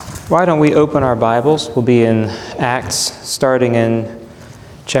Why don't we open our Bibles? We'll be in Acts, starting in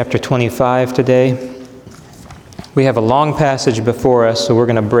chapter 25 today. We have a long passage before us, so we're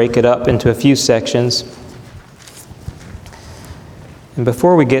going to break it up into a few sections. And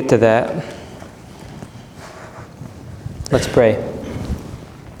before we get to that, let's pray.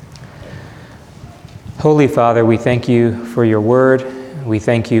 Holy Father, we thank you for your word. We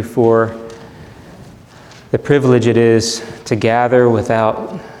thank you for the privilege it is to gather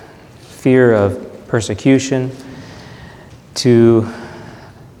without fear of persecution, to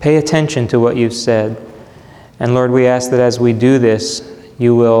pay attention to what you've said. And Lord, we ask that as we do this,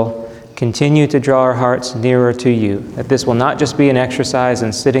 you will continue to draw our hearts nearer to you, that this will not just be an exercise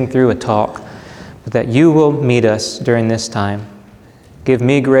in sitting through a talk, but that you will meet us during this time. Give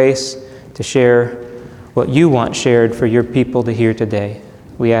me grace to share what you want shared for your people to hear today.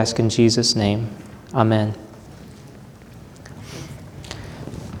 We ask in Jesus' name. Amen.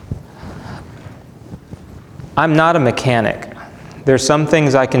 I'm not a mechanic. There's some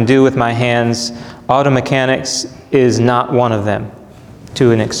things I can do with my hands. Auto mechanics is not one of them,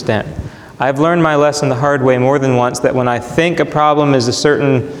 to an extent. I've learned my lesson the hard way more than once that when I think a problem is a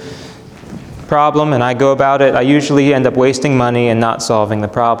certain problem and I go about it, I usually end up wasting money and not solving the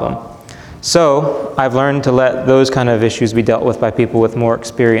problem. So I've learned to let those kind of issues be dealt with by people with more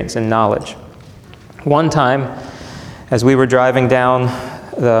experience and knowledge. One time, as we were driving down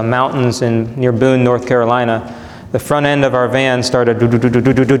the mountains near Boone, North Carolina, the front end of our van started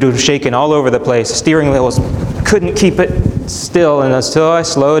shaking all over the place. The steering wheel couldn't keep it still, and until I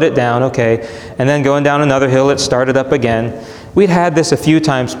slowed it down, okay. And then going down another hill, it started up again. We'd had this a few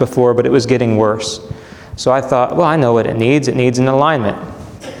times before, but it was getting worse. So I thought, well, I know what it needs. It needs an alignment.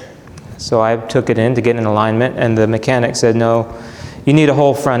 So I took it in to get an alignment, and the mechanic said, no, you need a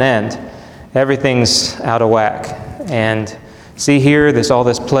whole front end. Everything's out of whack. And see here, there's all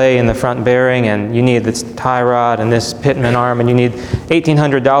this play in the front bearing, and you need this tie rod and this pitman arm, and you need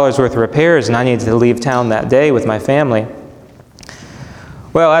 $1,800 worth of repairs, and I needed to leave town that day with my family.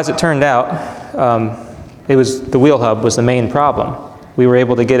 Well, as it turned out, the wheel hub was the main problem. We were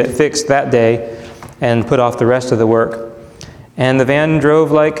able to get it fixed that day and put off the rest of the work. And the van drove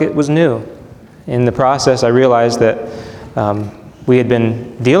like it was new. In the process, I realized that we had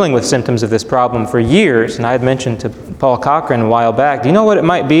been dealing with symptoms of this problem for years, and I had mentioned to Paul Cochran a while back, do you know what it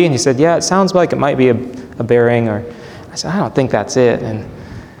might be? And he said, yeah, it sounds like it might be a bearing. Or I said, I don't think that's it. And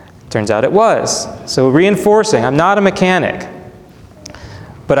it turns out it was. So reinforcing, I'm not a mechanic.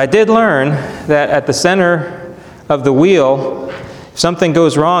 But I did learn that at the center of the wheel, if something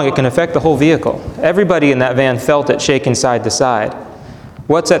goes wrong, it can affect the whole vehicle. Everybody in that van felt it shaking side to side.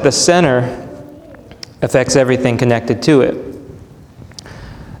 What's at the center affects everything connected to it.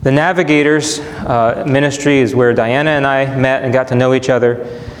 The Navigators ministry is where Diana and I met and got to know each other.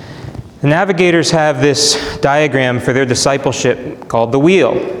 The Navigators have this diagram for their discipleship called the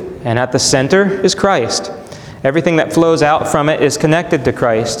wheel, and at the center is Christ. Everything that flows out from it is connected to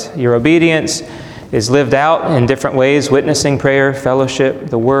Christ. Your obedience is lived out in different ways, witnessing, prayer, fellowship,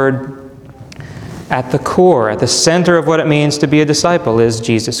 the Word. At the core, at the center of what it means to be a disciple is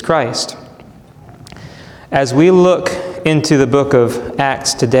Jesus Christ. As we look into the book of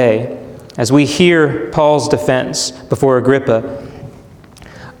Acts today, as we hear Paul's defense before Agrippa,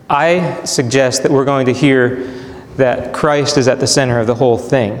 I suggest that we're going to hear that Christ is at the center of the whole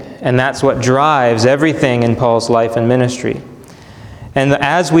thing, and that's what drives everything in Paul's life and ministry. And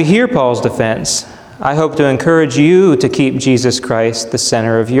as we hear Paul's defense, I hope to encourage you to keep Jesus Christ the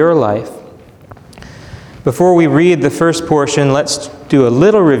center of your life. Before we read the first portion, let's do a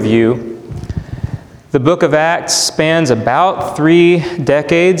little review. The book of Acts spans about 3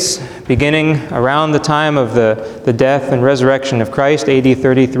 decades, beginning around the time of the death and resurrection of Christ, AD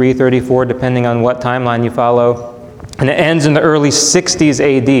 33, 34, depending on what timeline you follow. And it ends in the early 60s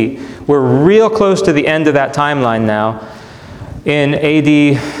AD. We're real close to the end of that timeline now. In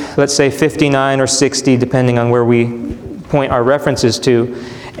AD, let's say 59 or 60, depending on where we point our references to.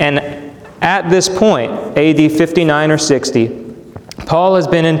 And at this point, AD 59 or 60, Paul has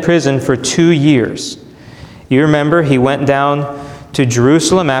been in prison for 2 years. You remember he went down to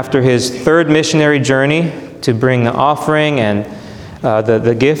Jerusalem after his 3rd missionary journey to bring the offering and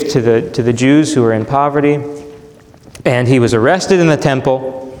the gift to the Jews who were in poverty. And he was arrested in the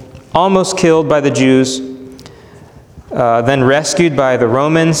temple, almost killed by the Jews, then rescued by the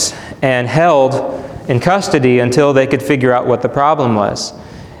Romans and held in custody until they could figure out what the problem was.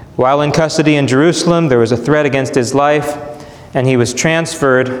 While in custody in Jerusalem, there was a threat against his life, and he was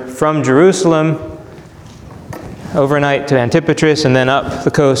transferred from Jerusalem overnight to Antipatris and then up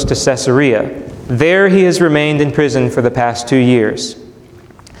the coast to Caesarea. There he has remained in prison for the past 2 years.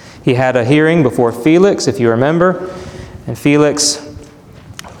 He had a hearing before Felix, if you remember, and Felix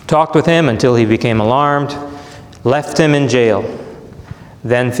talked with him until he became alarmed, left him in jail.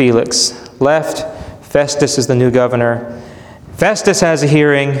 Then Felix left. Festus is the new governor. Festus has a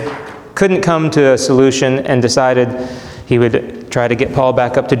hearing, couldn't come to a solution, and decided he would try to get Paul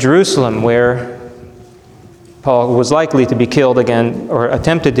back up to Jerusalem, where Paul was likely to be killed again, or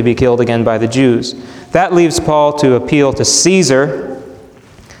attempted to be killed again by the Jews. That leaves Paul to appeal to Caesar,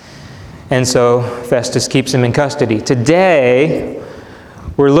 and so Festus keeps him in custody. Today,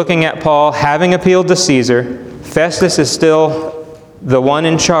 we're looking at Paul having appealed to Caesar. Festus is still the one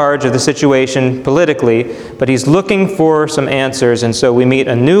in charge of the situation politically, but he's looking for some answers, and so we meet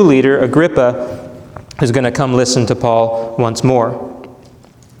a new leader, Agrippa, who's going to come listen to Paul once more.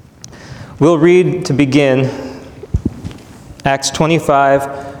 We'll read to begin Acts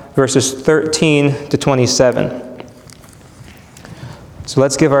 25, verses 13 to 27. So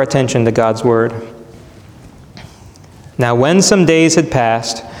let's give our attention to God's Word. Now when some days had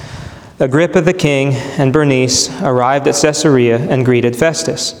passed, Agrippa the king and Bernice arrived at Caesarea and greeted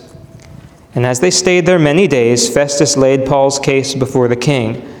Festus. And as they stayed there many days, Festus laid Paul's case before the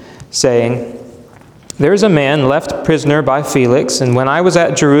king, saying, "There is a man left prisoner by Felix, and when I was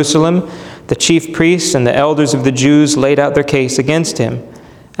at Jerusalem, the chief priests and the elders of the Jews laid out their case against him,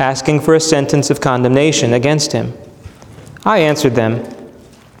 asking for a sentence of condemnation against him. I answered them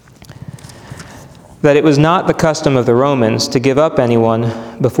that it was not the custom of the Romans to give up anyone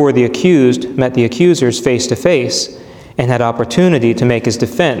before the accused met the accusers face to face and had opportunity to make his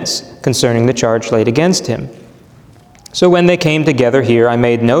defense concerning the charge laid against him. So when they came together here, I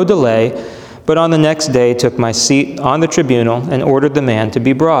made no delay, but on the next day took my seat on the tribunal and ordered the man to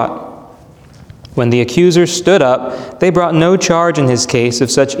be brought. When the accusers stood up, they brought no charge in his case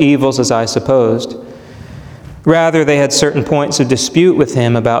of such evils as I supposed. Rather, they had certain points of dispute with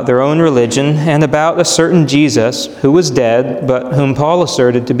him about their own religion and about a certain Jesus who was dead, but whom Paul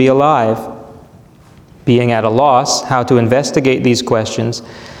asserted to be alive. Being at a loss how to investigate these questions,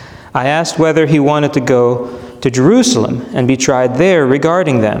 I asked whether he wanted to go to Jerusalem and be tried there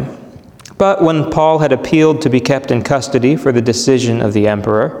regarding them. But when Paul had appealed to be kept in custody for the decision of the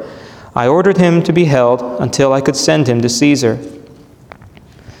emperor, I ordered him to be held until I could send him to Caesar.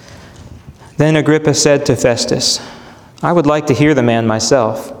 Then Agrippa said to Festus, I would like to hear the man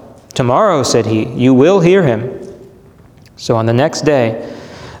myself. Tomorrow, said he, you will hear him. So on the next day,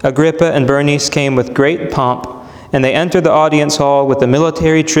 Agrippa and Bernice came with great pomp, and they entered the audience hall with the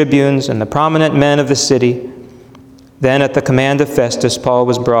military tribunes and the prominent men of the city. Then at the command of Festus, Paul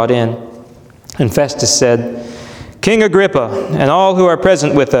was brought in. And Festus said, King Agrippa, and all who are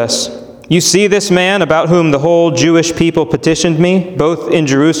present with us, you see this man about whom the whole Jewish people petitioned me, both in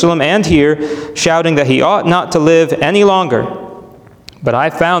Jerusalem and here, shouting that he ought not to live any longer. But I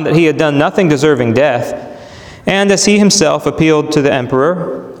found that he had done nothing deserving death, and as he himself appealed to the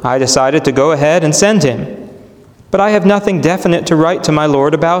emperor, I decided to go ahead and send him. But I have nothing definite to write to my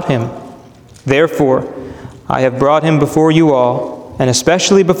lord about him. Therefore, I have brought him before you all, and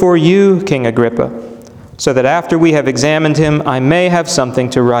especially before you, King Agrippa, so that after we have examined him, I may have something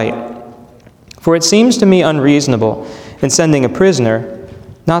to write. For it seems to me unreasonable, in sending a prisoner,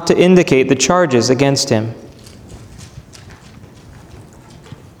 not to indicate the charges against him.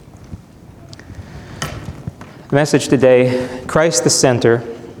 The message today, Christ the Center,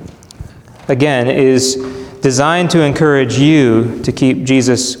 again, is designed to encourage you to keep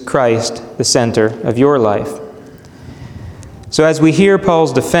Jesus Christ the center of your life. So as we hear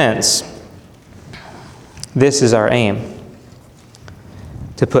Paul's defense, this is our aim,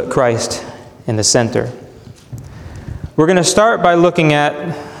 to put Christ in the center. We're going to start by looking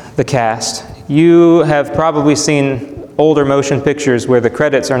at the cast. You have probably seen older motion pictures where the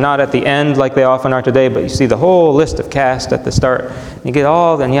credits are not at the end like they often are today, but you see the whole list of cast at the start. You get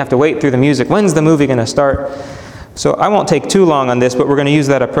all, then you have to wait through the music. When's the movie going to start? So I won't take too long on this, but we're going to use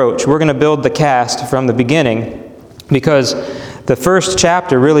that approach. We're going to build the cast from the beginning because the first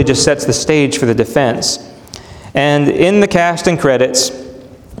chapter really just sets the stage for the defense. And in the cast and credits,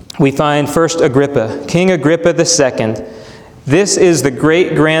 we find first Agrippa, King Agrippa II. This is the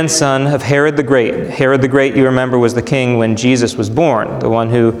great-grandson of Herod the Great. Herod the Great, you remember, was the king when Jesus was born, the one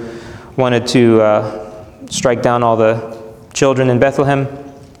who wanted to strike down all the children in Bethlehem.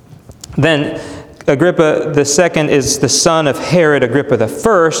 Then Agrippa II is the son of Herod Agrippa I.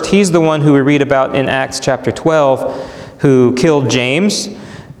 He's the one who we read about in Acts chapter 12, who killed James,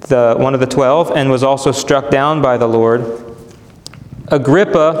 one of the 12, and was also struck down by the Lord.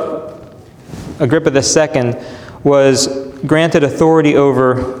 Agrippa II was granted authority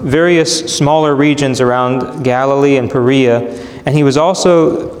over various smaller regions around Galilee and Perea, and he was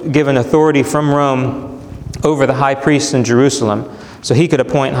also given authority from Rome over the high priests in Jerusalem. So he could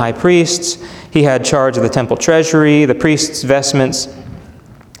appoint high priests. He had charge of the temple treasury, the priests' vestments.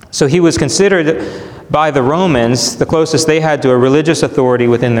 So he was considered by the Romans the closest they had to a religious authority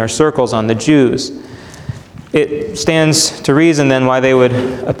within their circles on the Jews. It stands to reason then why they would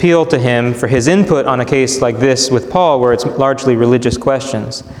appeal to him for his input on a case like this with Paul, where it's largely religious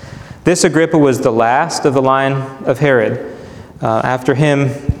questions. This Agrippa was the last of the line of Herod. After him,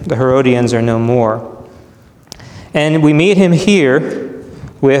 the Herodians are no more. And we meet him here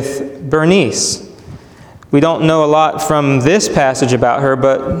with Bernice. We don't know a lot from this passage about her,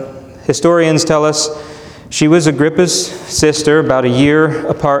 but historians tell us she was Agrippa's sister, about a year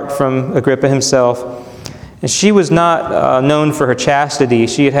apart from Agrippa himself. And she was not known for her chastity.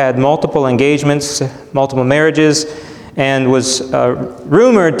 She had had multiple engagements, multiple marriages, and was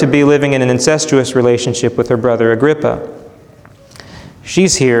rumored to be living in an incestuous relationship with her brother Agrippa.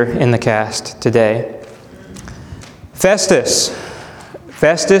 She's here in the cast today. Festus.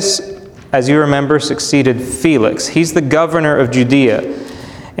 Festus, as you remember, succeeded Felix. He's the governor of Judea.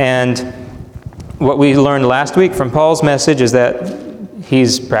 And what we learned last week from Paul's message is that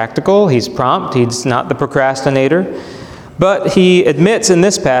he's practical, he's prompt, he's not the procrastinator. But he admits in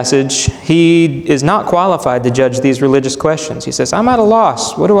this passage he is not qualified to judge these religious questions. He says, I'm at a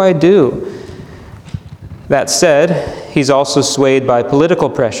loss. What do I do? That said, he's also swayed by political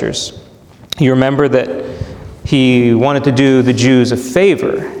pressures. You remember that he wanted to do the Jews a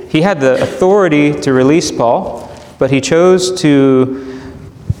favor. He had the authority to release Paul, but he chose to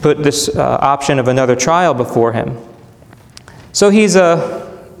put this option of another trial before him. So he's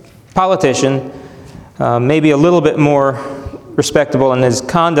a politician, maybe a little bit more respectable in his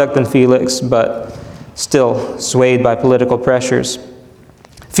conduct than Felix, but still swayed by political pressures.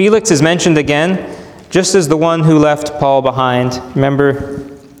 Felix is mentioned again, just as the one who left Paul behind. Remember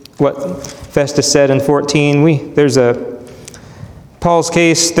what Festus said in 14? Paul's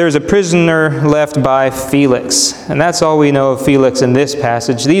case, there's a prisoner left by Felix. And that's all we know of Felix in this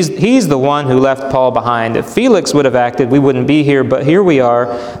passage. He's the one who left Paul behind. If Felix would have acted, we wouldn't be here, but here we are.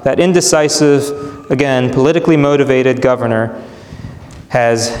 That indecisive, again, politically motivated governor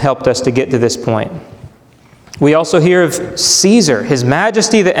has helped us to get to this point. We also hear of Caesar. His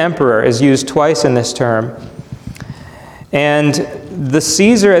Majesty the Emperor is used twice in this term. And the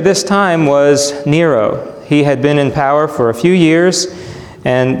Caesar at this time was Nero. He had been in power for a few years,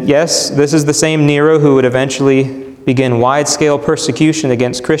 and yes, this is the same Nero who would eventually begin wide-scale persecution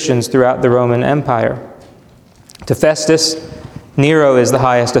against Christians throughout the Roman Empire. To Festus, Nero is the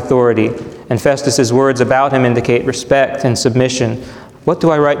highest authority, and Festus's words about him indicate respect and submission. What do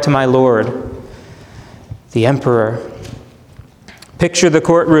I write to my Lord? The emperor. Picture the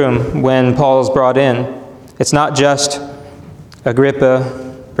courtroom when Paul is brought in. It's not just Agrippa,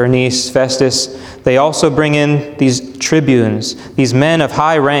 Bernice, Festus. They also bring in these tribunes, these men of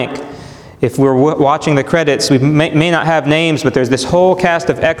high rank. If we're watching the credits, we may not have names, but there's this whole cast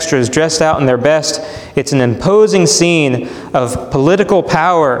of extras dressed out in their best. It's an imposing scene of political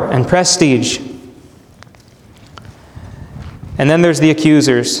power and prestige. And then there's the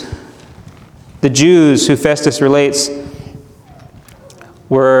accusers. The Jews who Festus relates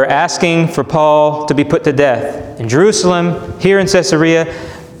were asking for Paul to be put to death. In Jerusalem, here in Caesarea,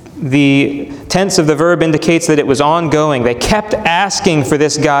 the tense of the verb indicates that it was ongoing. They kept asking for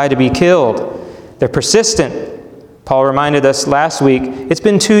this guy to be killed. They're persistent. Paul reminded us last week, it's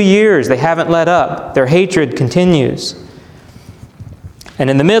been 2 years. They haven't let up. Their hatred continues. And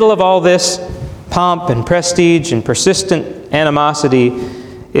in the middle of all this pomp and prestige and persistent animosity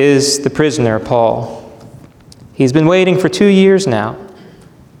is the prisoner, Paul. He's been waiting for 2 years now.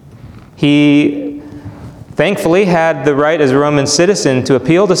 He thankfully had the right as a Roman citizen to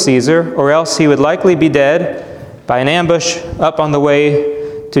appeal to Caesar, or else he would likely be dead by an ambush up on the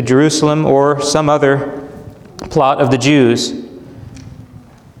way to Jerusalem or some other plot of the Jews.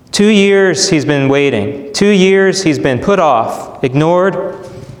 2 years he's been waiting. 2 years he's been put off, ignored.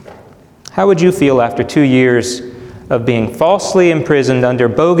 How would you feel after 2 years of being falsely imprisoned under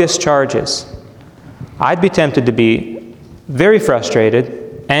bogus charges? I'd be tempted to be very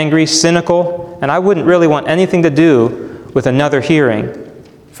frustrated, angry, cynical, and I wouldn't really want anything to do with another hearing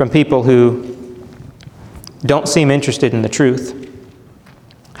from people who don't seem interested in the truth.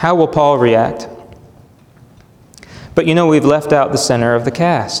 How will Paul react? But you know, we've left out the center of the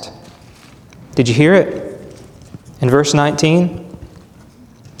cast. Did you hear it? In verse 19,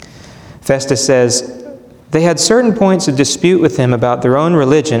 Festus says, they had certain points of dispute with him about their own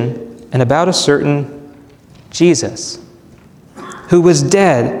religion and about a certain Jesus, who was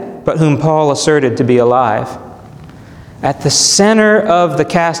dead, but whom Paul asserted to be alive. At the center of the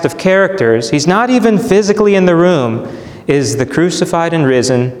cast of characters, he's not even physically in the room, is the crucified and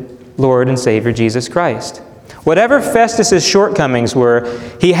risen Lord and Savior Jesus Christ. Whatever Festus's shortcomings were,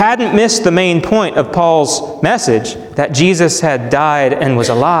 he hadn't missed the main point of Paul's message, that Jesus had died and was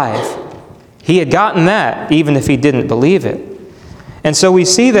alive. He had gotten that, even if he didn't believe it. And so we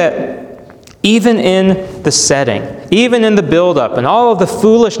see that even in the setting, even in the buildup, and all of the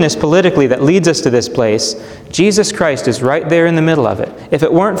foolishness politically that leads us to this place, Jesus Christ is right there in the middle of it. If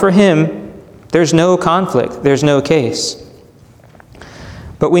it weren't for him, there's no conflict, there's no case.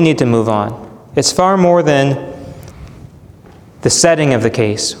 But we need to move on. It's far more than the setting of the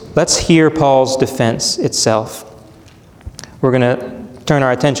case. Let's hear Paul's defense itself. We're going to turn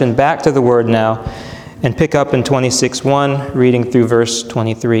our attention back to the Word now and pick up in 26:1, reading through verse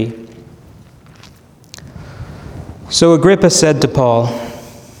 23. So Agrippa said to Paul,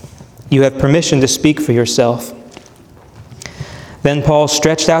 "You have permission to speak for yourself." Then Paul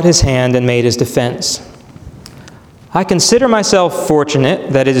stretched out his hand and made his defense. "I consider myself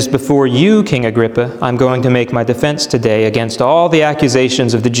fortunate that it is before you, King Agrippa, I'm going to make my defense today against all the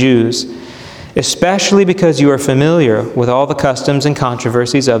accusations of the Jews, especially because you are familiar with all the customs and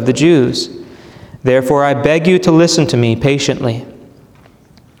controversies of the Jews. Therefore I beg you to listen to me patiently.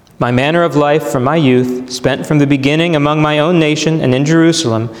 My manner of life from my youth, spent from the beginning among my own nation and in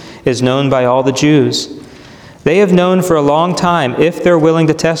Jerusalem, is known by all the Jews. They have known for a long time, if they're willing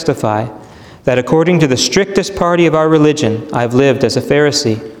to testify, that according to the strictest party of our religion, I have lived as a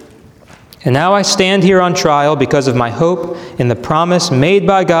Pharisee. And now I stand here on trial because of my hope in the promise made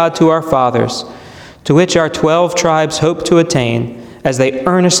by God to our fathers, to which our 12 tribes hope to attain as they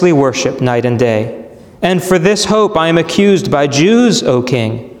earnestly worship night and day. And for this hope I am accused by Jews, O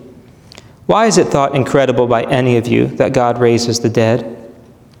King. Why is it thought incredible by any of you that God raises the dead?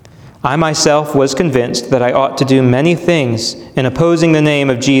 I myself was convinced that I ought to do many things in opposing the name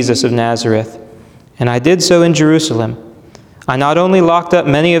of Jesus of Nazareth, and I did so in Jerusalem. I not only locked up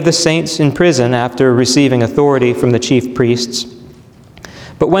many of the saints in prison after receiving authority from the chief priests,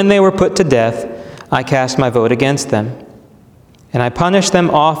 but when they were put to death, I cast my vote against them. And I punished them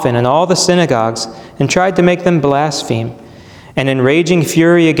often in all the synagogues and tried to make them blaspheme. And in raging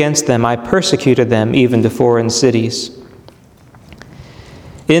fury against them, I persecuted them even to foreign cities.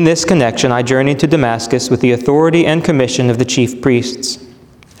 In this connection, I journeyed to Damascus with the authority and commission of the chief priests.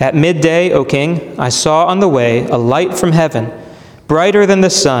 At midday, O king, I saw on the way a light from heaven, brighter than the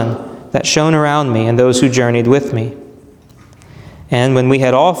sun, that shone around me and those who journeyed with me. And when we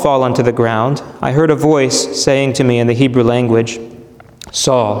had all fallen to the ground, I heard a voice saying to me in the Hebrew language,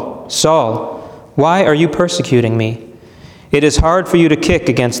 "Saul, Saul, why are you persecuting me? It is hard for you to kick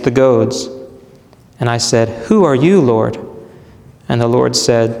against the goads." And I said, "Who are you, Lord?" And the Lord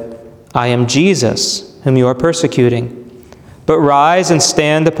said, "I am Jesus, whom you are persecuting. But rise and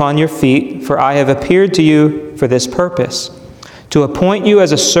stand upon your feet, for I have appeared to you for this purpose, to appoint you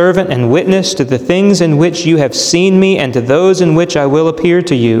as a servant and witness to the things in which you have seen me and to those in which I will appear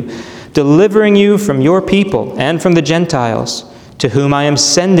to you, delivering you from your people and from the Gentiles, to whom I am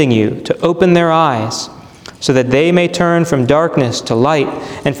sending you to open their eyes, so that they may turn from darkness to light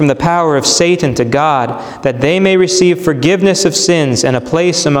and from the power of Satan to God, that they may receive forgiveness of sins and a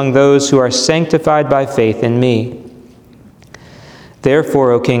place among those who are sanctified by faith in me. Therefore,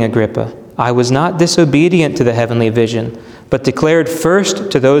 O King Agrippa, I was not disobedient to the heavenly vision, but declared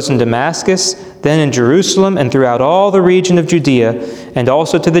first to those in Damascus, then in Jerusalem and throughout all the region of Judea, and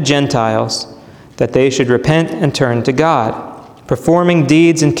also to the Gentiles, that they should repent and turn to God, performing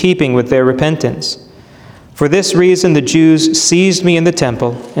deeds in keeping with their repentance. For this reason the Jews seized me in the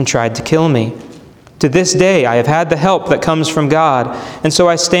temple and tried to kill me. To this day I have had the help that comes from God, and so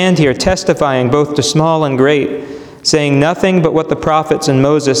I stand here testifying both to small and great, saying nothing but what the prophets and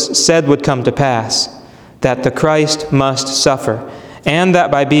Moses said would come to pass, that the Christ must suffer, and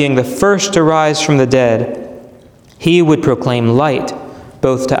that by being the first to rise from the dead, he would proclaim light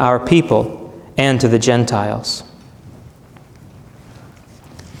both to our people and to the Gentiles.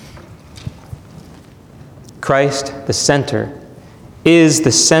 Christ, the center, is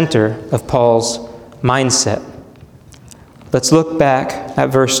the center of Paul's mindset. Let's look back at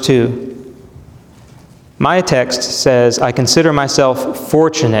verse 2. My text says, I consider myself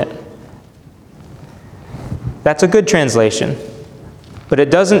fortunate. That's a good translation, but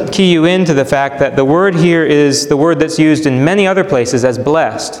it doesn't key you into the fact that the word here is the word that's used in many other places as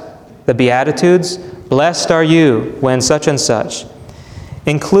blessed. The Beatitudes, blessed are you when such and such.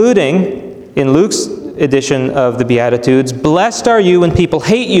 Including, in Luke's edition of the Beatitudes, blessed are you when people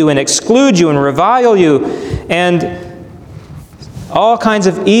hate you and exclude you and revile you and all kinds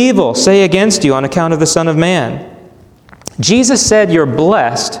of evil say against you on account of the Son of Man. Jesus said you're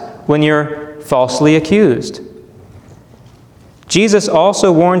blessed when you're falsely accused. Jesus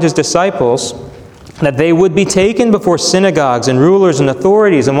also warned his disciples that they would be taken before synagogues and rulers and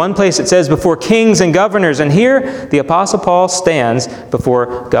authorities. In one place it says before kings and governors. And here the Apostle Paul stands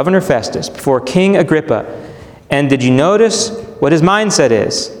before Governor Festus, before King Agrippa. And did you notice what his mindset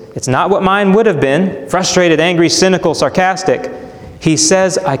is? It's not what mine would have been, frustrated, angry, cynical, sarcastic. He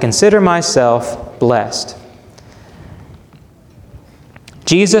says, I consider myself blessed.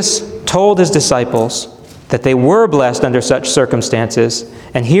 Jesus told his disciples that they were blessed under such circumstances.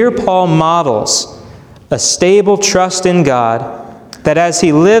 And here Paul models a stable trust in God, that as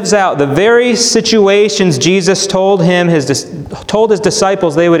he lives out the very situations Jesus told his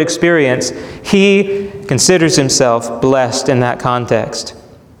disciples they would experience, he considers himself blessed in that context.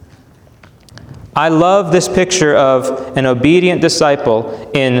 I love this picture of an obedient disciple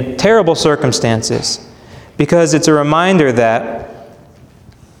in terrible circumstances, because it's a reminder that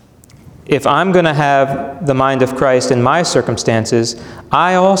if I'm going to have the mind of Christ in my circumstances,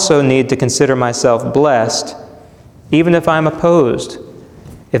 I also need to consider myself blessed, even if I'm opposed.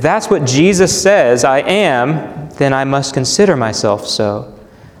 If that's what Jesus says I am, then I must consider myself so.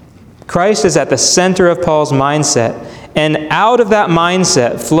 Christ is at the center of Paul's mindset, and out of that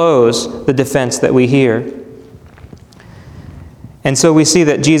mindset flows the defense that we hear. And so we see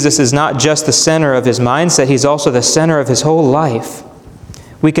that Jesus is not just the center of his mindset, he's also the center of his whole life.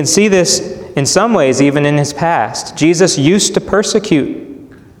 We can see this in some ways even in his past. Jesus used to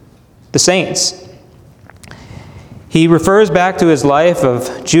persecute the saints. He refers back to his life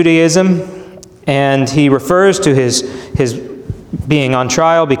of Judaism, and he refers to his being on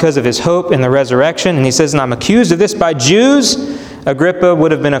trial because of his hope in the resurrection. And he says, and I'm accused of this by Jews. Agrippa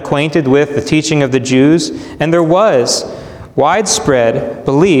would have been acquainted with the teaching of the Jews, and there was widespread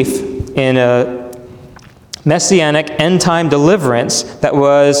belief in a messianic end-time deliverance that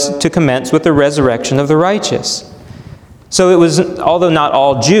was to commence with the resurrection of the righteous. So it was, although not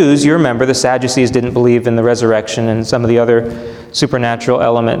all Jews, you remember the Sadducees didn't believe in the resurrection and some of the other supernatural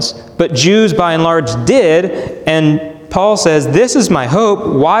elements. But Jews by and large did, and Paul says, this is my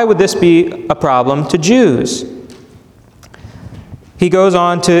hope. Why would this be a problem to Jews? He goes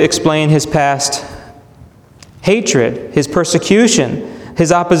on to explain his past hatred, his persecution,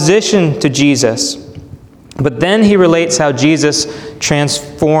 his opposition to Jesus. But then he relates how Jesus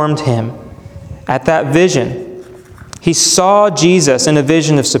transformed him. At that vision, he saw Jesus in a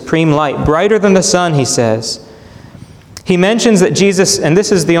vision of supreme light, brighter than the sun, he says. He mentions that Jesus, and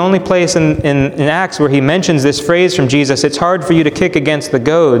this is the only place in Acts where he mentions this phrase from Jesus, it's hard for you to kick against the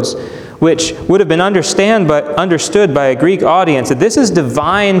goads, which would have been understood by a Greek audience, that this is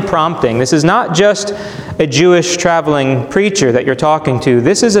divine prompting. This is not just a Jewish traveling preacher that you're talking to.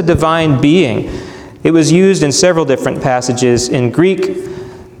 This is a divine being. It was used in several different passages in Greek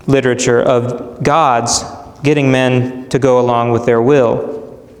literature of gods getting men to go along with their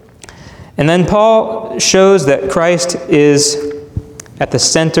will. And then Paul shows that Christ is at the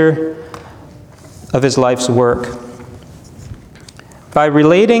center of his life's work. By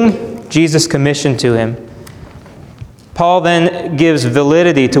relating Jesus' commission to him, Paul then gives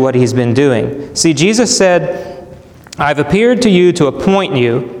validity to what he's been doing. See, Jesus said, I've appeared to you to appoint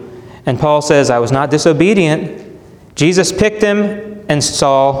you. And Paul says, I was not disobedient. Jesus picked him, and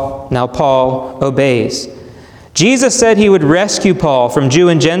now Paul obeys. Jesus said he would rescue Paul from Jew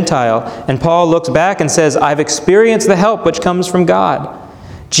and Gentile, and Paul looks back and says, I've experienced the help which comes from God.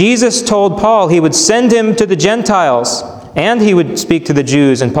 Jesus told Paul he would send him to the Gentiles, and he would speak to the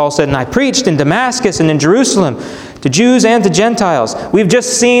Jews. And Paul said, and I preached in Damascus and in Jerusalem to Jews and to Gentiles. We've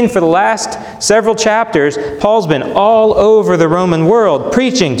just seen for the last several chapters, Paul's been all over the Roman world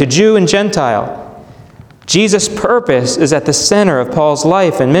preaching to Jew and Gentile. Jesus' purpose is at the center of Paul's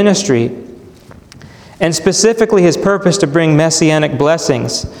life and ministry, and specifically his purpose to bring messianic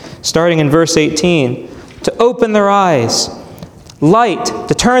blessings, starting in verse 18, to open their eyes, light,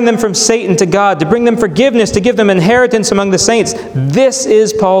 to turn them from Satan to God, to bring them forgiveness, to give them inheritance among the saints. This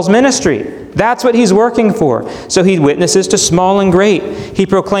is Paul's ministry. That's what he's working for. So he witnesses to small and great. He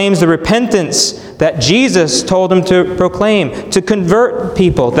proclaims the repentance that Jesus told him to proclaim, to convert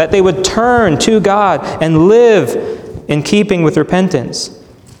people, that they would turn to God and live in keeping with repentance.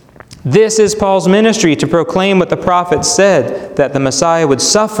 This is Paul's ministry, to proclaim what the prophets said, that the Messiah would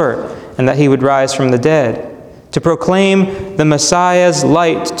suffer and that he would rise from the dead. To proclaim the Messiah's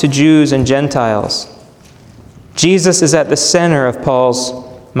light to Jews and Gentiles. Jesus is at the center of Paul's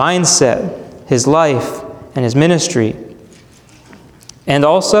mindset, his life, and his ministry. And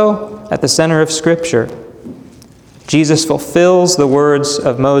also at the center of Scripture. Jesus fulfills the words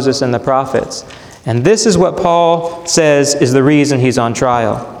of Moses and the prophets. And this is what Paul says is the reason he's on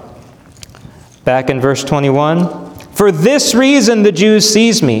trial. Back in verse 21, "For this reason the Jews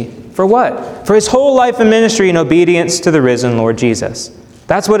seize me." For what? For his whole life and ministry in obedience to the risen Lord Jesus.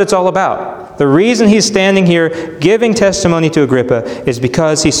 That's what it's all about. The reason he's standing here giving testimony to Agrippa is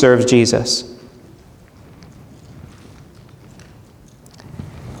because he serves Jesus.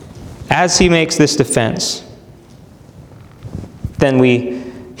 As he makes this defense, then we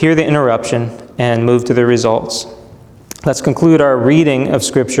hear the interruption and move to the results. Let's conclude our reading of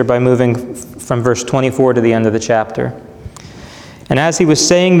Scripture by moving from verse 24 to the end of the chapter. "And as he was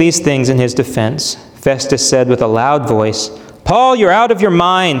saying these things in his defense, Festus said with a loud voice, 'Paul, you're out of your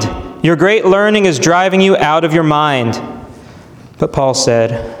mind. Your great learning is driving you out of your mind.' But Paul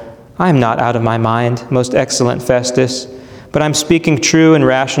said, 'I am not out of my mind, most excellent Festus, but I'm speaking true and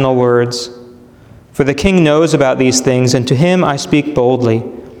rational words. For the king knows about these things, and to him I speak boldly.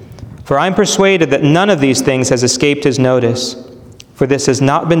 For I'm persuaded that none of these things has escaped his notice, for this has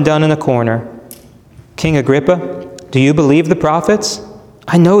not been done in a corner. King Agrippa, do you believe the prophets?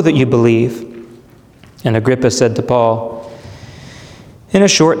 I know that you believe.' And Agrippa said to Paul, 'In a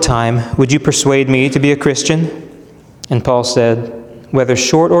short time, would you persuade me to be a Christian?' And Paul said, 'Whether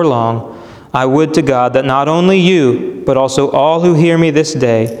short or long, I would to God that not only you, but also all who hear me this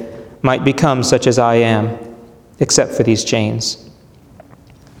day might become such as I am, except for these chains.'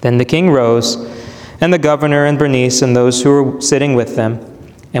 Then the king rose, and the governor and Bernice and those who were sitting with them.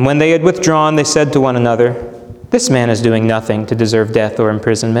 And when they had withdrawn, they said to one another, 'This man is doing nothing to deserve death or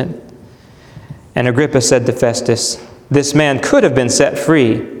imprisonment.' And Agrippa said to Festus, 'This man could have been set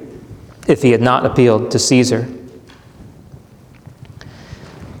free if he had not appealed to Caesar.'"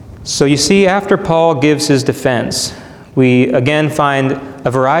 So you see, after Paul gives his defense, we again find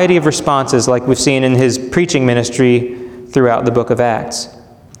a variety of responses like we've seen in his preaching ministry throughout the book of Acts.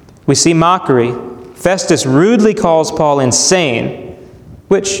 We see mockery. Festus rudely calls Paul insane,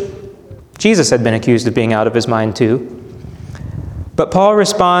 which Jesus had been accused of being out of his mind too. But Paul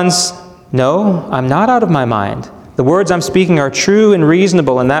responds, "No, I'm not out of my mind. The words I'm speaking are true and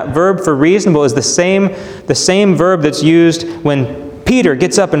reasonable," and that verb for reasonable is the same verb that's used when Peter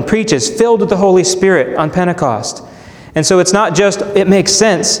gets up and preaches, filled with the Holy Spirit on Pentecost. And so it's not just, it makes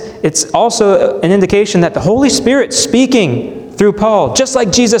sense. It's also an indication that the Holy Spirit's speaking through Paul, just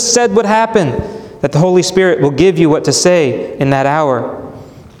like Jesus said would happen, that the Holy Spirit will give you what to say in that hour.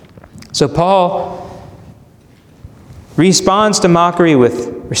 So Paul responds to mockery with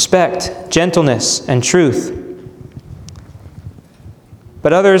respect, gentleness, and truth.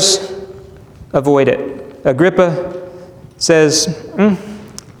 But others avoid it. Agrippa says,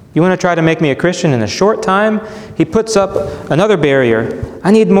 "You want to try to make me a Christian in a short time?" He puts up another barrier.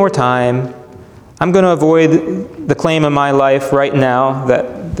 "I need more time. I'm going to avoid the claim of my life right now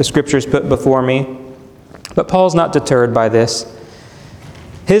that the Scriptures put before me." But Paul's not deterred by this.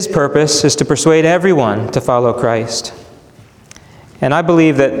 His purpose is to persuade everyone to follow Christ. And I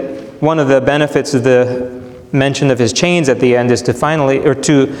believe that one of the benefits of the mention of his chains at the end is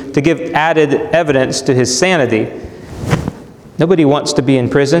to give added evidence to his sanity. Nobody wants to be in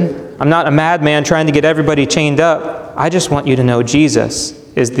prison. I'm not a madman trying to get everybody chained up. I just want you to know Jesus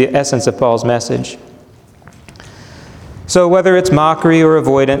is the essence of Paul's message. So whether it's mockery or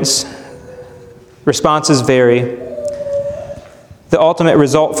avoidance, responses vary. The ultimate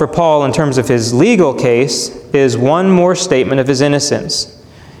result for Paul in terms of his legal case is one more statement of his innocence.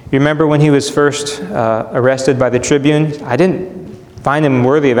 You remember when he was first arrested by the tribune? "I didn't find him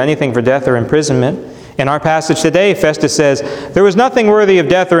worthy of anything for death or imprisonment." In our passage today, Festus says, "There was nothing worthy of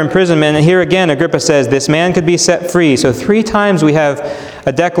death or imprisonment." And here again, Agrippa says, "This man could be set free." So 3 times we have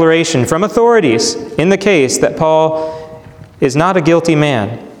a declaration from authorities in the case that Paul is not a guilty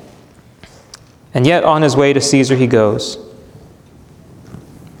man. And yet on his way to Caesar he goes.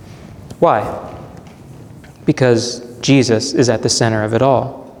 Why? Because Jesus is at the center of it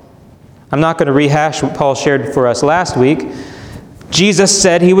all. I'm not going to rehash what Paul shared for us last week. Jesus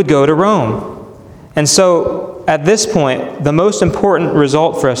said he would go to Rome. And so, at this point, the most important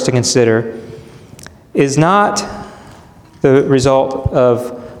result for us to consider is not the result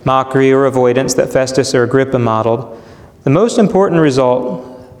of mockery or avoidance that Festus or Agrippa modeled. The most important result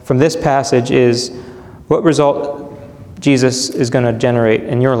from this passage is what result Jesus is going to generate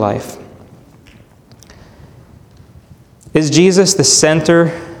in your life. Is Jesus the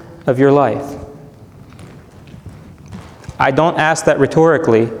center of your life? I don't ask that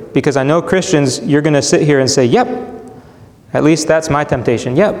rhetorically, because I know Christians, you're going to sit here and say, "Yep, at least that's my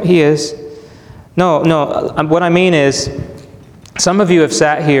temptation. Yep, he is." No, what I mean is, some of you have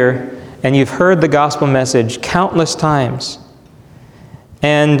sat here and you've heard the gospel message countless times.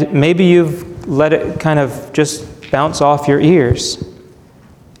 And maybe you've let it kind of just bounce off your ears.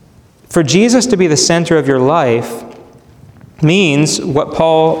 For Jesus to be the center of your life means what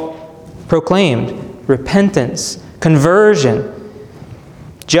Paul proclaimed: repentance, conversion.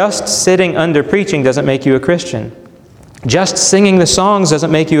 Just sitting under preaching doesn't make you a Christian. Just singing the songs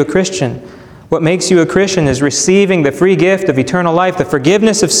doesn't make you a Christian. What makes you a Christian is receiving the free gift of eternal life, the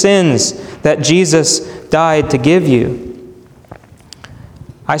forgiveness of sins that Jesus died to give you.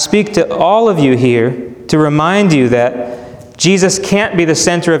 I speak to all of you here to remind you that Jesus can't be the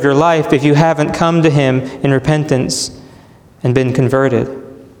center of your life if you haven't come to Him in repentance and been converted.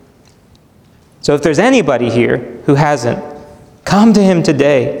 So if there's anybody here who hasn't, come to Him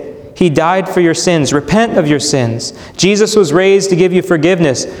today. He died for your sins. Repent of your sins. Jesus was raised to give you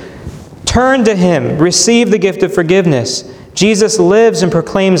forgiveness. Turn to Him. Receive the gift of forgiveness. Jesus lives and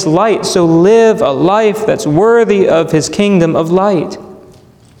proclaims light, so live a life that's worthy of His kingdom of light.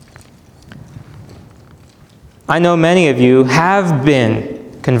 I know many of you have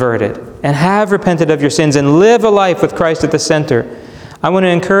been converted and have repented of your sins and live a life with Christ at the center. I want to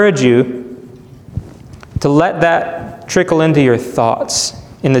encourage you to let that trickle into your thoughts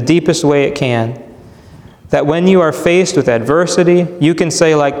in the deepest way it can. That when you are faced with adversity, you can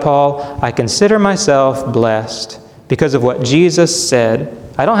say like Paul, I consider myself blessed because of what Jesus said.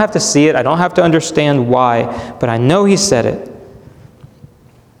 I don't have to see it, I don't have to understand why, but I know He said it.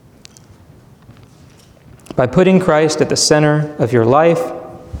 By putting Christ at the center of your life,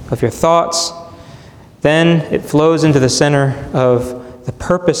 of your thoughts, then it flows into the center of the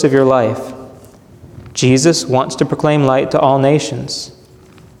purpose of your life. Jesus wants to proclaim light to all nations.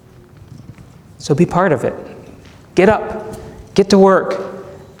 So be part of it. Get up. Get to work.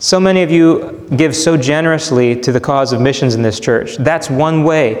 So many of you give so generously to the cause of missions in this church. That's one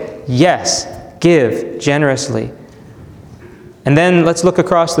way. Yes, give generously. And then let's look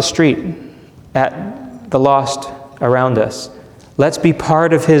across the street at the lost around us. Let's be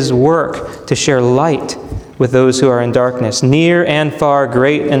part of His work to share light with those who are in darkness, near and far,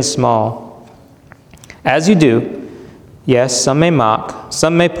 great and small. As you do, yes, some may mock,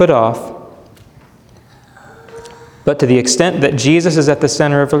 some may put off, but to the extent that Jesus is at the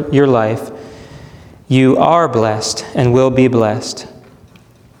center of your life, you are blessed and will be blessed.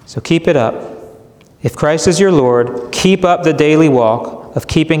 So keep it up. If Christ is your Lord, keep up the daily walk of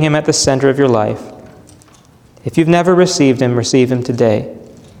keeping Him at the center of your life. If you've never received Him, receive Him today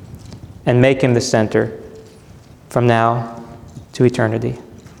and make Him the center from now to eternity.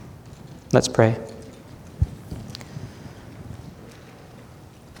 Let's pray.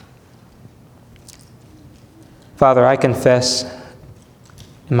 Father, I confess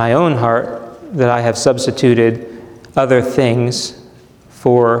in my own heart that I have substituted other things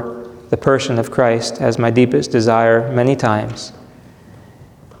for the person of Christ as my deepest desire many times.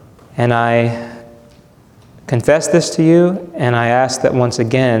 And I confess this to you, and I ask that once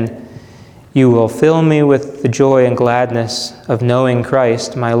again you will fill me with the joy and gladness of knowing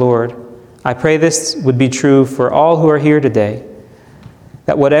Christ, my Lord. I pray this would be true for all who are here today.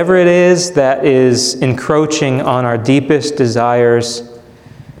 That whatever it is that is encroaching on our deepest desires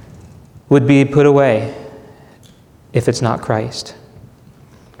would be put away if it's not Christ.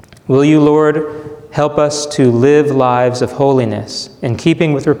 Will you, Lord, help us to live lives of holiness in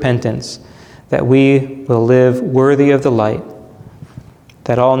keeping with repentance, that we will live worthy of the light,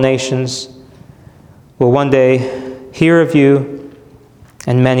 that all nations will one day hear of you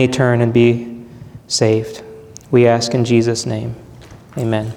and many turn and be saved. We ask in Jesus' name. Amen.